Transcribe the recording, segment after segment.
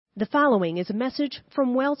The following is a message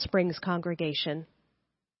from Wellsprings Congregation.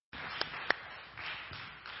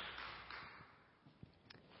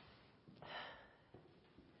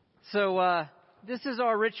 So this is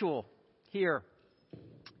our ritual here,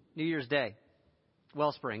 New Year's Day,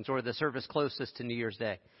 Wellsprings, or the service closest to New Year's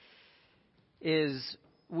Day, is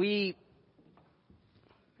we,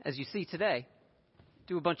 as you see today,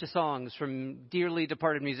 do a bunch of songs from dearly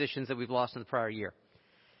departed musicians that we've lost in the prior year.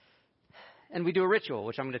 And we do a ritual,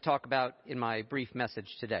 which I'm going to talk about in my brief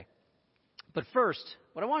message today. But first,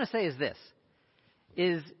 what I want to say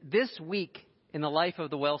is this week in the life of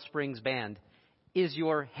the Wellsprings Band is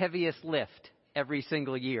your heaviest lift every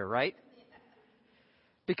single year, right?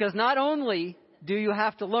 Because not only do you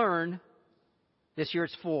have to learn, this year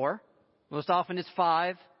it's 4, most often it's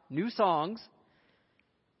 5 new songs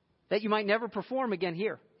that you might never perform again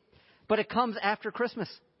here. But it comes after Christmas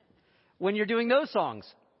when you're doing those songs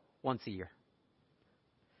once a year.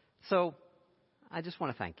 So I just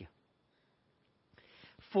want to thank you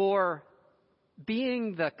for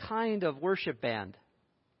being the kind of worship band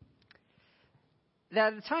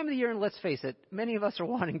that at the time of the year, and let's face it, many of us are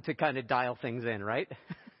wanting to kind of dial things in, right?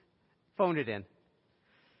 Phone it in.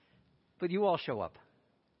 But you all show up.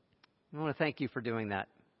 I want to thank you for doing that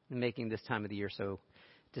and making this time of the year so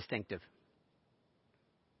distinctive.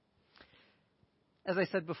 As I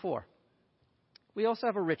said before, we also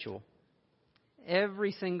have a ritual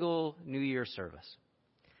every single New Year's service.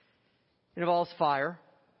 It involves fire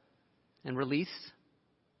and release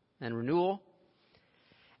and renewal,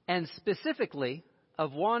 and specifically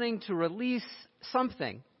of wanting to release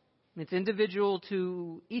something. It's individual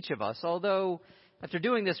to each of us, although after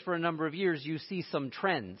doing this for a number of years, you see some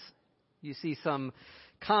trends. You see some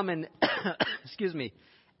common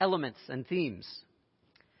elements and themes.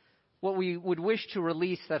 What we would wish to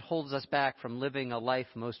release that holds us back from living a life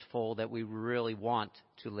most full that we really want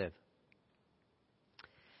to live.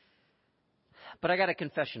 But I got a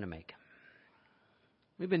confession to make.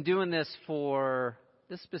 We've been doing this for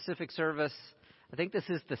this specific service. I think this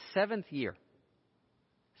is the 7th year.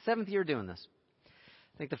 7th year doing this.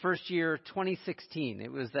 I think the first year, 2016.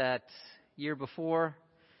 It was that year before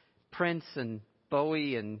Prince and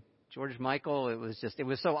Bowie and George Michael. It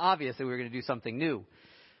was so obvious that we were going to do something new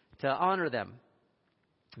to honor them.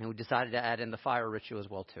 And we decided to add in the fire ritual as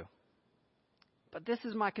well, too. But this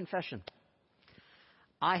is my confession.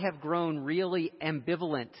 I have grown really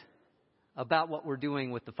ambivalent about what we're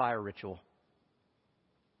doing with the fire ritual.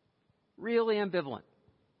 Really ambivalent.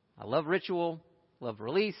 I love ritual, love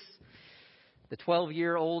release. The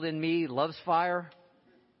 12-year-old in me loves fire.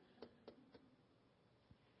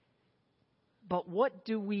 But what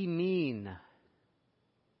do we mean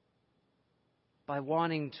by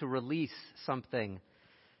wanting to release something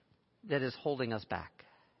that is holding us back?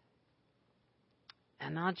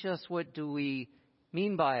 And not just what do we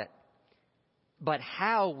mean by it, but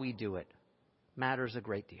how we do it matters a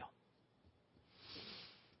great deal.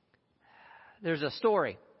 There's a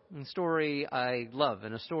story I love,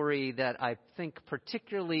 and a story that I think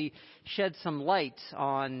particularly sheds some light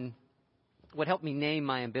on what helped me name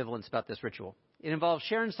my ambivalence about this ritual. It involves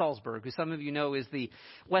Sharon Salzberg, who some of you know is the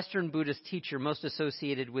Western Buddhist teacher most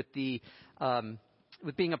associated with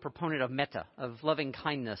with being a proponent of metta, of loving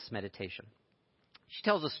kindness meditation. She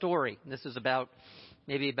tells a story. This is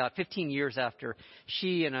maybe about 15 years after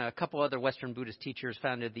she and a couple other Western Buddhist teachers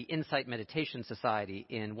founded the Insight Meditation Society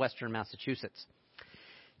in Western Massachusetts.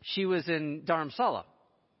 She was in Dharamsala,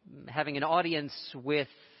 having an audience with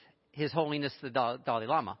His Holiness the Dalai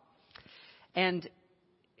Lama. And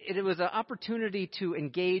it was an opportunity to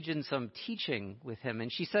engage in some teaching with him.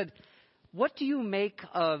 And she said, "What do you make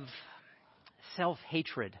of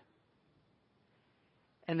self-hatred?"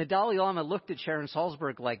 And the Dalai Lama looked at Sharon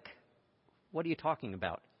Salzberg like, "What are you talking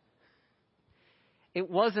about?" It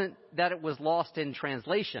wasn't that it was lost in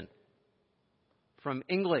translation from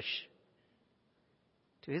English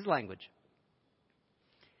to his language.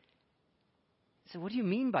 He said, "What do you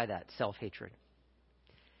mean by that, self-hatred?"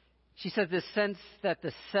 She said, "This sense that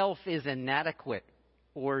the self is inadequate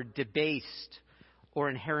or debased or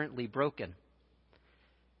inherently broken."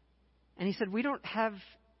 And he said, "We don't have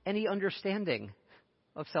any understanding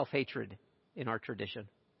of self-hatred in our tradition."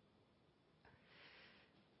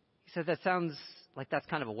 He said, "That sounds like that's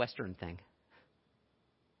kind of a Western thing."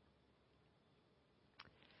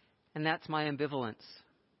 And that's my ambivalence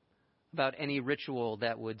about any ritual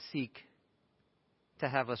that would seek to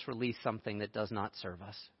have us release something that does not serve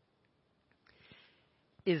us.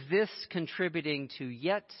 Is this contributing to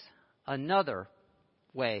yet another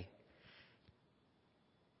way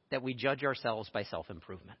that we judge ourselves by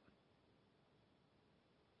self-improvement?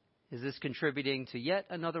 Is this contributing to yet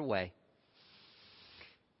another way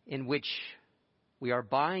in which we are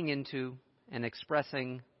buying into and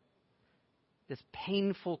expressing this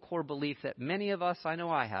painful core belief that many of us, I know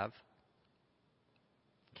I have,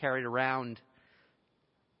 carried around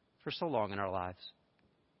for so long in our lives?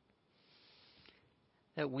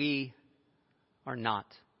 That we are not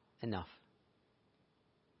enough.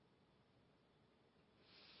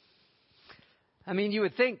 I mean, you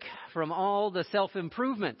would think from all the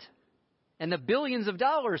self-improvement and the billions of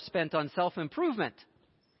dollars spent on self-improvement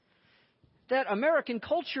that American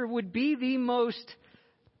culture would be the most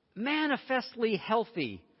manifestly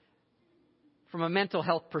healthy from a mental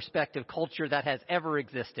health perspective culture that has ever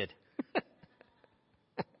existed.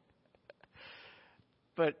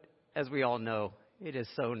 But as we all know, it is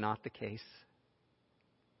so not the case.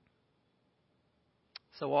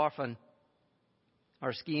 So often,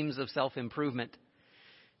 our schemes of self-improvement,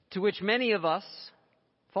 to which many of us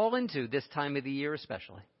fall into this time of the year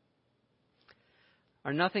especially,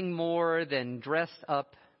 are nothing more than dressed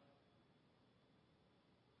up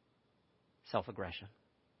self-aggression.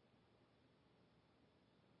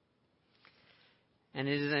 And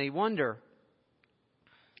it is any wonder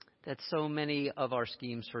that so many of our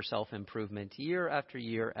schemes for self-improvement, year after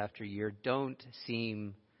year after year, don't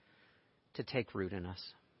seem to take root in us.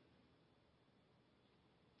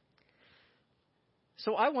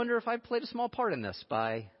 So I wonder if I played a small part in this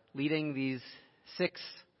by leading these 6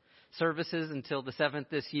 services until the 7th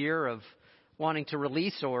this year of wanting to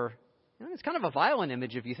release, or it's kind of a violent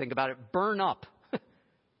image if you think about it, burn up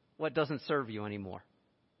what doesn't serve you anymore.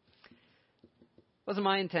 Wasn't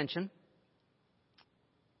my intention.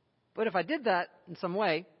 But if I did that in some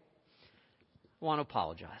way, I want to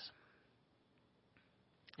apologize.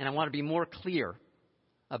 And I want to be more clear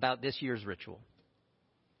about this year's ritual.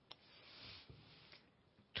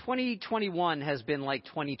 2021 has been like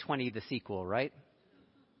 2020, the sequel, right?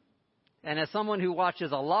 And as someone who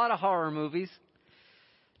watches a lot of horror movies,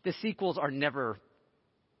 the sequels are never,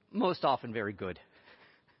 most often, very good.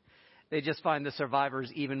 They just find the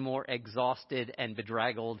survivors even more exhausted and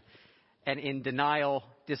bedraggled and in denial,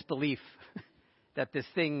 disbelief that this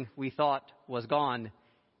thing we thought was gone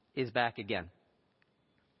is back again.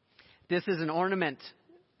 This is an ornament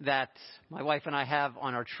that my wife and I have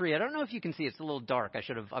on our tree. I don't know if you can see. It's a little dark. I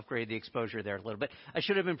should have upgraded the exposure there a little bit. I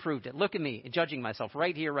should have improved it. Look at me, judging myself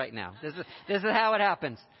right here, right now. This is how it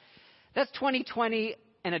happens. That's 2020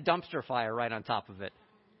 and a dumpster fire right on top of it.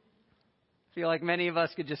 I feel like many of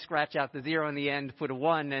us could just scratch out the 0 in the end, put a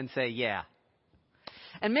 1, and say, yeah.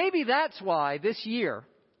 And maybe that's why this year,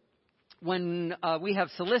 when we have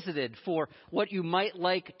solicited for what you might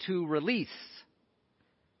like to release,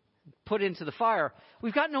 put into the fire,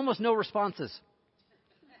 we've gotten almost no responses.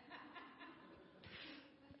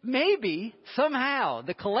 Maybe, somehow,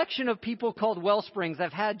 the collection of people called Wellsprings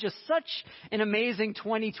have had just such an amazing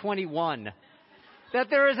 2021 that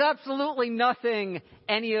there is absolutely nothing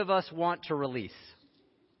any of us want to release.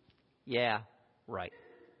 Yeah, right.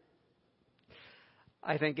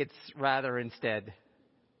 I think it's rather instead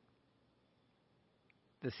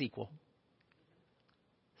the sequel.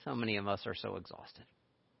 So many of us are so exhausted.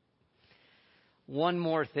 One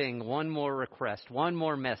more thing, one more request, one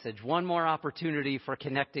more message, one more opportunity for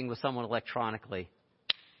connecting with someone electronically.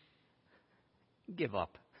 Give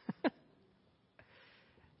up. It's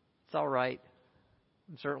all right.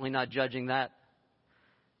 I'm certainly not judging that.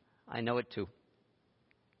 I know it too.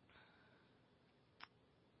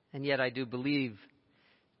 And yet I do believe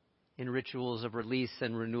in rituals of release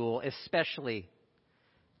and renewal, especially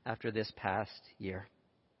after this past year.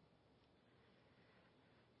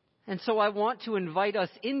 And so I want to invite us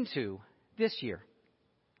into this year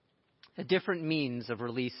a different means of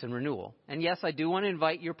release and renewal. And yes, I do want to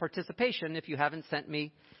invite your participation if you haven't sent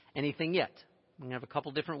me anything yet. I'm going to have a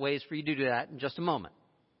couple different ways for you to do that in just a moment.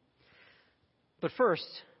 But first,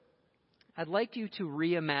 I'd like you to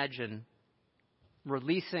reimagine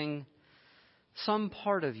releasing some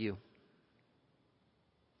part of you.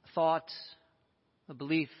 A thought, a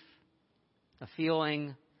belief, a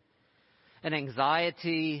feeling, an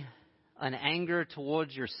anxiety, an anger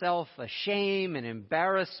towards yourself, a shame, an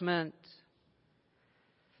embarrassment.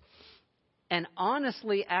 And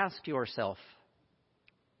honestly ask yourself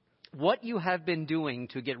what you have been doing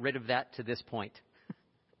to get rid of that to this point.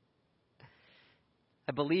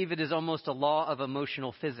 I believe it is almost a law of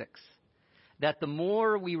emotional physics that the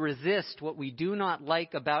more we resist what we do not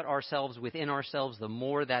like about ourselves within ourselves, the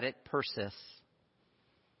more that it persists.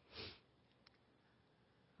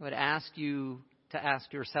 I would ask you to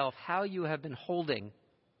ask yourself how you have been holding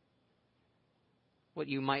what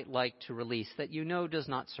you might like to release that you know does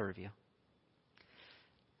not serve you.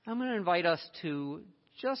 I'm going to invite us to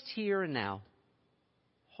just here and now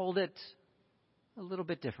hold it a little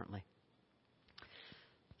bit differently.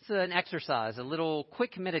 It's an exercise, a little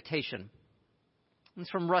quick meditation. It's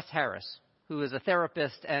from Russ Harris, who is a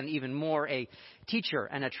therapist and even more a teacher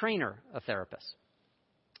and a trainer of therapists.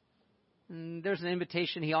 And there's an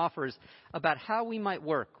invitation he offers about how we might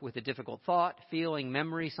work with a difficult thought, feeling,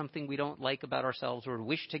 memory, something we don't like about ourselves or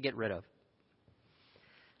wish to get rid of.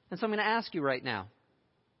 And so I'm going to ask you right now,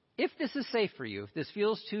 if this is safe for you, if this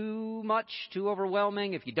feels too much, too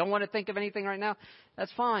overwhelming, if you don't want to think of anything right now,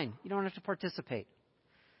 that's fine. You don't have to participate.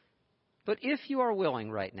 But if you are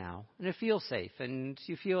willing right now, and it feels safe, and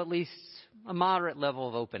you feel at least a moderate level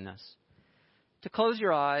of openness, to close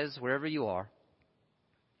your eyes wherever you are,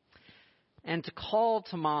 and to call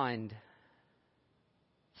to mind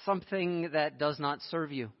something that does not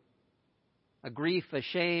serve you. A grief, a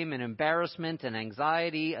shame, an embarrassment, an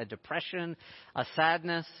anxiety, a depression, a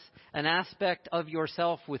sadness, an aspect of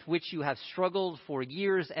yourself with which you have struggled for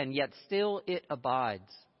years and yet still it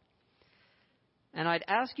abides. And I'd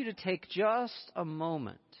ask you to take just a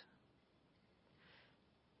moment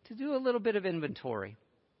to do a little bit of inventory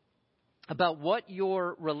about what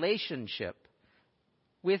your relationship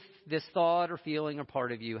with this thought or feeling or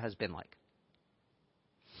part of you has been like.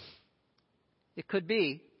 It could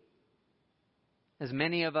be, as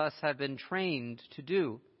many of us have been trained to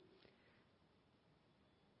do,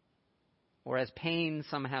 or as pain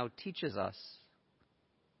somehow teaches us,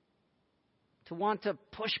 to want to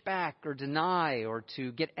push back or deny or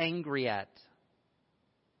to get angry at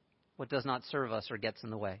what does not serve us or gets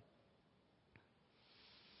in the way.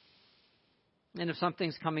 And if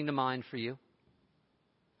something's coming to mind for you,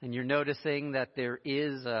 and you're noticing that there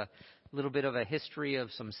is a little bit of a history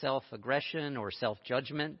of some self-aggression or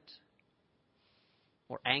self-judgment,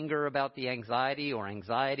 or anger about the anxiety, or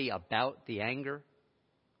anxiety about the anger,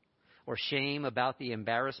 or shame about the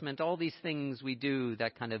embarrassment, all these things we do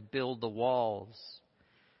that kind of build the walls,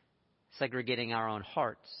 segregating our own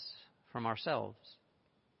hearts from ourselves.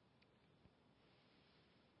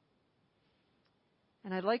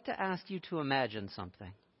 And I'd like to ask you to imagine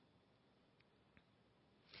something.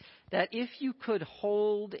 That if you could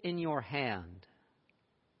hold in your hand,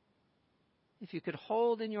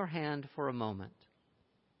 for a moment,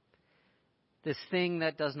 this thing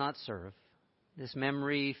that does not serve, this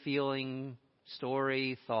memory, feeling,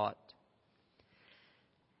 story, thought,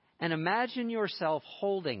 and imagine yourself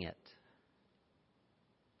holding it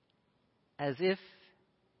as if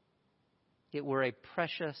it were a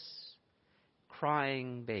precious,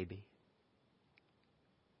 crying baby.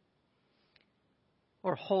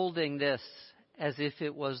 Or holding this as if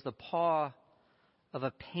it was the paw of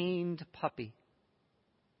a pained puppy,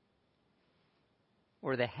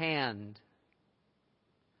 or the hand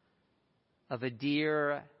of a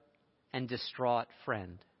dear and distraught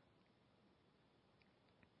friend.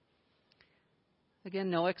 Again,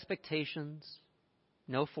 no expectations,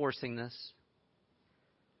 no forcing this,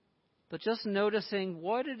 but just noticing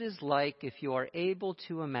what it is like if you are able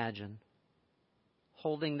to imagine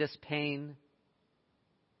holding this pain,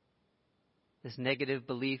 this negative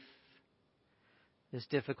belief, this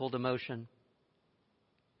difficult emotion,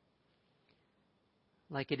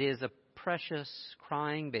 like it is a precious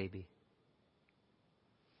crying baby,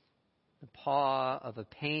 the paw of a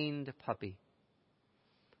pained puppy,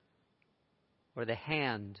 or the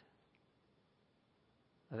hand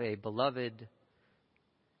of a beloved,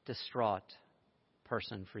 distraught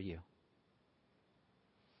person for you.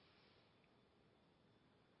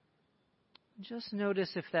 Just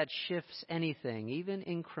notice if that shifts anything, even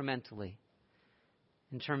incrementally,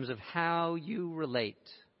 in terms of how you relate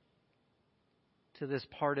to this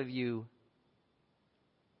part of you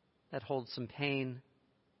that holds some pain,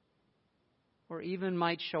 or even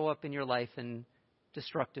might show up in your life in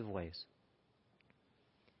destructive ways.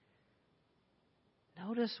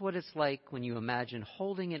 Notice what it's like when you imagine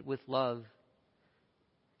holding it with love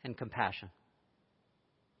and compassion.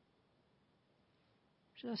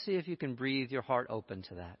 Just see if you can breathe your heart open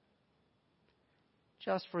to that,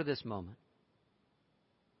 just for this moment.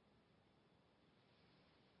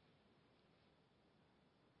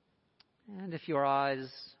 And if your eyes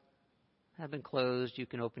have been closed, you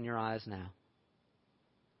can open your eyes now.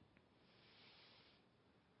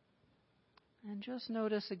 And just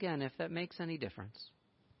notice again if that makes any difference.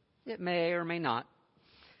 It may or may not.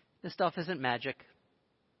 This stuff isn't magic.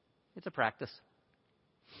 It's a practice.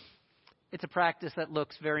 It's a practice that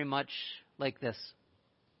looks very much like this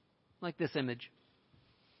image.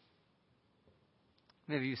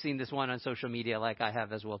 Maybe you've seen this one on social media like I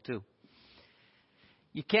have as well too.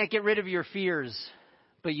 You can't get rid of your fears,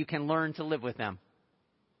 but you can learn to live with them.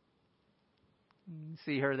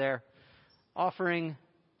 See her there, offering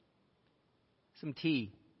some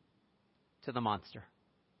tea to the monster.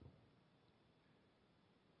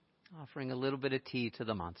 Offering a little bit of tea to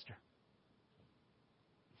the monster.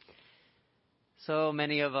 So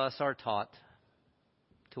many of us are taught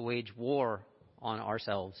to wage war on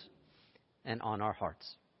ourselves and on our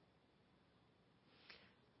hearts.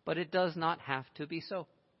 But it does not have to be so.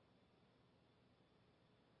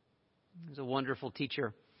 There's a wonderful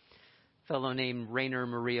teacher, a fellow named Rainer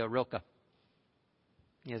Maria Rilke.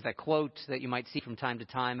 He has that quote that you might see from time to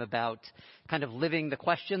time about kind of living the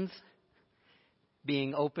questions,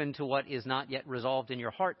 being open to what is not yet resolved in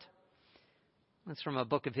your heart. That's from a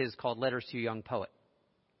book of his called Letters to a Young Poet.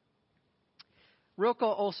 Rilke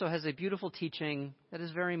also has a beautiful teaching that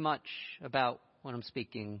is very much about what I'm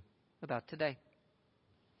speaking about today.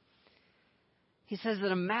 He says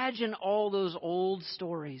that imagine all those old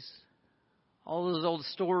stories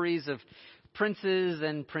of princes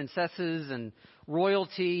and princesses and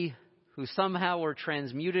royalty who somehow were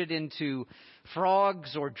transmuted into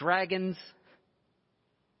frogs or dragons.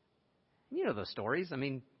 You know those stories. I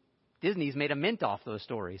mean, Disney's made a mint off those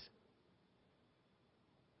stories.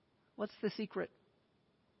 What's the secret?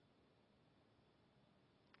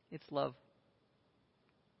 It's love.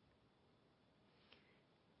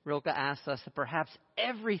 Rilke asks us that perhaps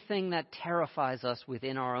everything that terrifies us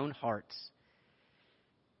within our own hearts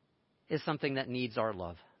is something that needs our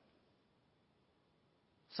love.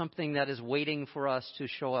 Something that is waiting for us to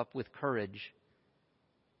show up with courage,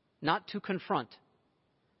 not to confront,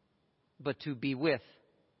 but to be with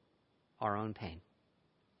our own pain.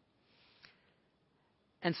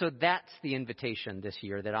 And so that's the invitation this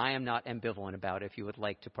year that I am not ambivalent about if you would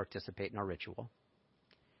like to participate in our ritual.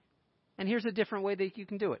 And here's a different way that you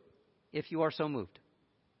can do it, if you are so moved.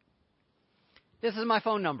 This is my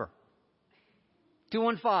phone number,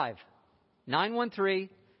 215-913-9989.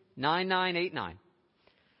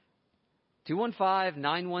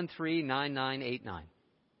 215-913-9989.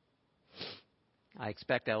 I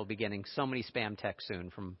expect I will be getting so many spam texts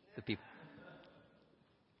soon from the people.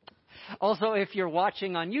 Also, if you're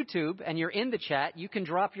watching on YouTube and you're in the chat, you can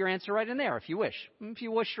drop your answer right in there if you wish. If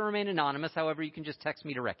you wish to remain anonymous, however, you can just text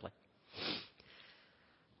me directly.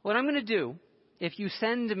 What I'm going to do, if you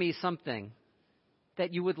send me something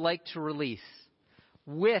that you would like to release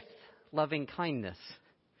with loving kindness,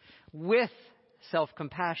 with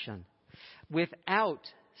self-compassion, without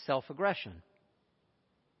self-aggression,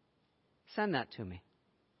 send that to me.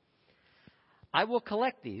 I will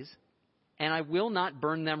collect these, and I will not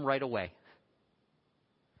burn them right away.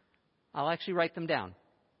 I'll actually write them down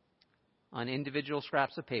on individual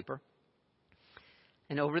scraps of paper.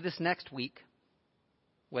 And over this next week,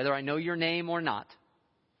 whether I know your name or not,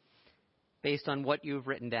 based on what you've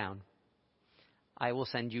written down, I will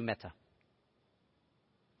send you metta.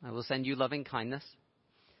 I will send you loving kindness.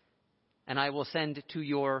 And I will send to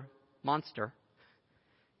your monster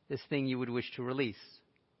this thing you would wish to release,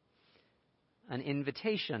 an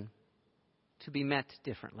invitation to be met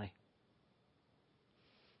differently.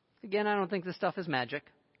 Again, I don't think this stuff is magic,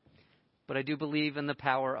 but I do believe in the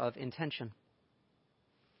power of intention,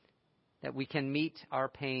 that we can meet our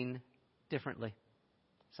pain differently.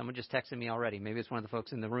 Someone just texted me already. Maybe it's one of the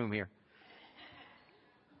folks in the room here.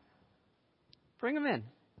 Bring them in.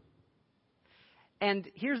 And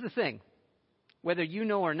here's the thing. Whether you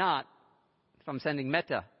know or not, if I'm sending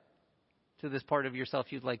metta to this part of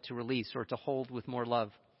yourself you'd like to release or to hold with more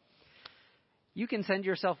love, you can send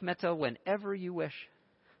yourself metta whenever you wish,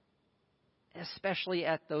 especially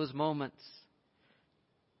at those moments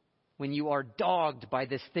when you are dogged by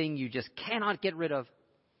this thing you just cannot get rid of,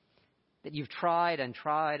 that you've tried and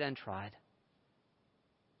tried and tried.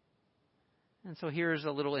 And so here's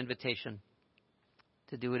a little invitation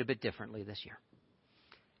to do it a bit differently this year.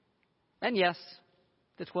 And yes,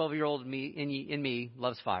 the 12-year-old in me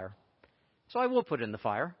loves fire. So I will put in the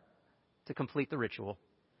fire to complete the ritual,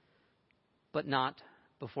 but not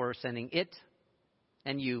before sending it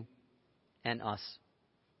and you and us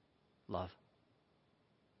love.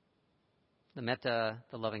 The metta,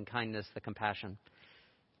 the loving kindness, the compassion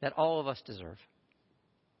that all of us deserve,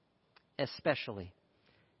 especially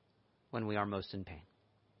when we are most in pain.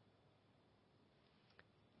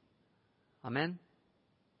 Amen.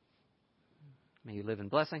 May you live in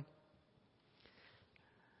blessing.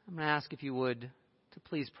 I'm going to ask if you would to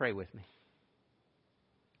please pray with me.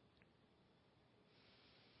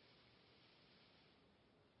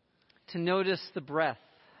 To notice the breath.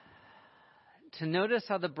 To notice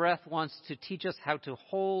how the breath wants to teach us how to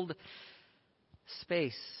hold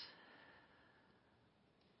space.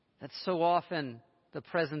 That so often the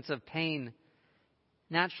presence of pain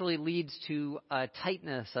naturally leads to a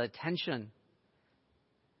tightness, a tension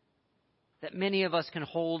that many of us can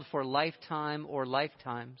hold for lifetime or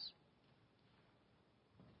lifetimes.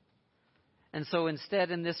 And so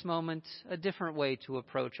instead, in this moment, a different way to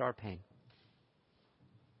approach our pain.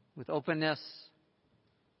 With openness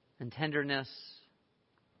and tenderness,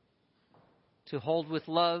 to hold with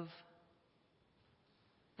love,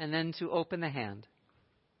 and then to open the hand.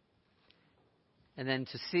 And then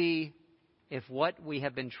to see if what we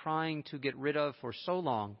have been trying to get rid of for so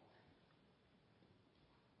long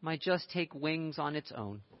might just take wings on its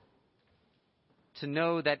own. To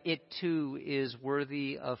know that it too is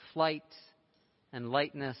worthy of flight and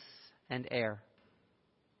lightness and air,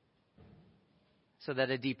 so that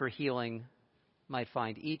a deeper healing might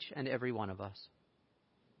find each and every one of us.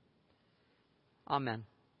 Amen.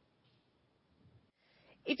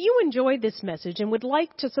 If you enjoyed this message and would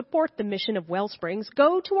like to support the mission of Wellsprings,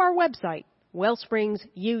 go to our website,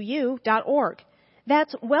 wellspringsuu.org.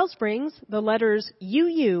 That's Wellsprings, the letters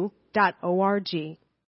uu.org.